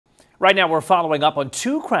Right now, we're following up on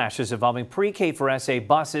 2 crashes involving pre-K for SA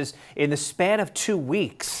buses in the span of 2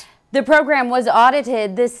 weeks. The program was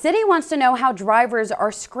audited. The city wants to know how drivers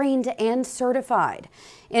are screened and certified.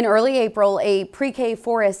 In early April, a pre-K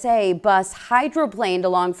for SA bus hydroplaned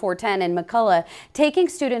along 410 in McCullough, taking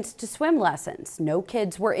students to swim lessons. No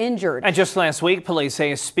kids were injured. And just last week, police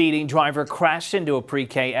say a speeding driver crashed into a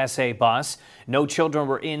pre-K SA bus. No children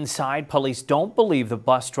were inside. Police don't believe the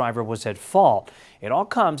bus driver was at fault. It all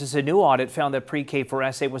comes as a new audit found that pre-K for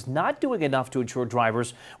SA was not doing enough to ensure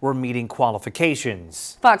drivers were meeting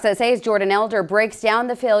qualifications. Fox SA's Jordan Elder breaks down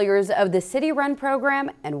the failures of the city-run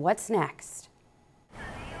program and what's next.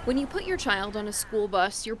 When you put your child on a school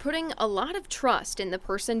bus, you're putting a lot of trust in the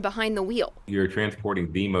person behind the wheel. You're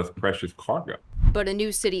transporting the most precious cargo. But a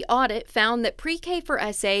new city audit found that pre-K for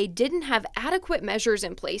SA didn't have adequate measures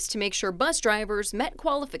in place to make sure bus drivers met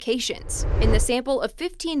qualifications. In the sample of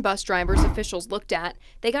 15 bus drivers officials looked at,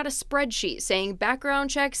 they got a spreadsheet saying background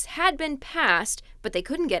checks had been passed, but they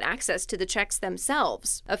couldn't get access to the checks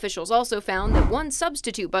themselves. Officials also found that one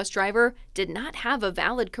substitute bus driver did not have a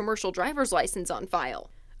valid commercial driver's license on file.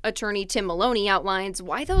 Attorney Tim Maloney outlines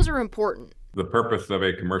why those are important. The purpose of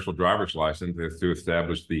a commercial driver's license is to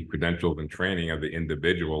establish the credentials and training of the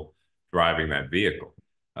individual driving that vehicle.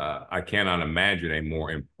 I cannot imagine a more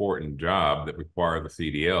important job that requires a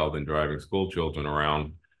CDL than driving school children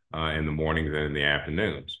around in the mornings and in the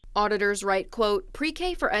afternoons. Auditors write, quote,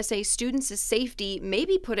 pre-K for SA students' safety may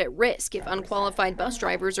be put at risk if unqualified bus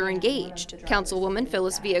drivers are engaged. Councilwoman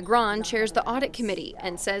Phyllis Villagran chairs the audit committee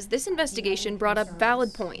and says this investigation brought up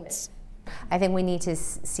valid points. I think we need to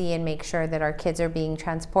see and make sure that our kids are being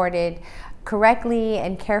transported correctly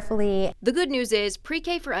and carefully. The good news is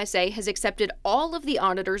pre-K for SA has accepted all of the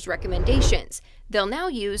auditor's recommendations. They'll now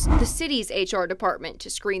use the city's HR department to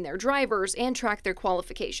screen their drivers and track their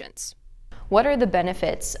qualifications. What are the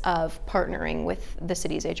benefits of partnering with the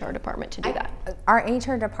city's HR department to do that? Our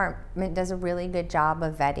HR department does a really good job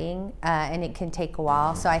of vetting, and it can take a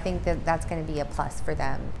while, so I think that that's going to be a plus for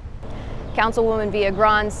them. Councilwoman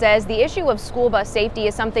Villagran says the issue of school bus safety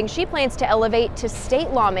is something she plans to elevate to state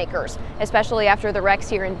lawmakers, especially after the wrecks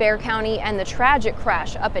here in Bexar County and the tragic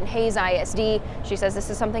crash up in Hayes ISD. She says this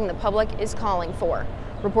is something the public is calling for.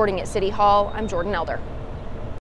 Reporting at City Hall, I'm Jordan Elder.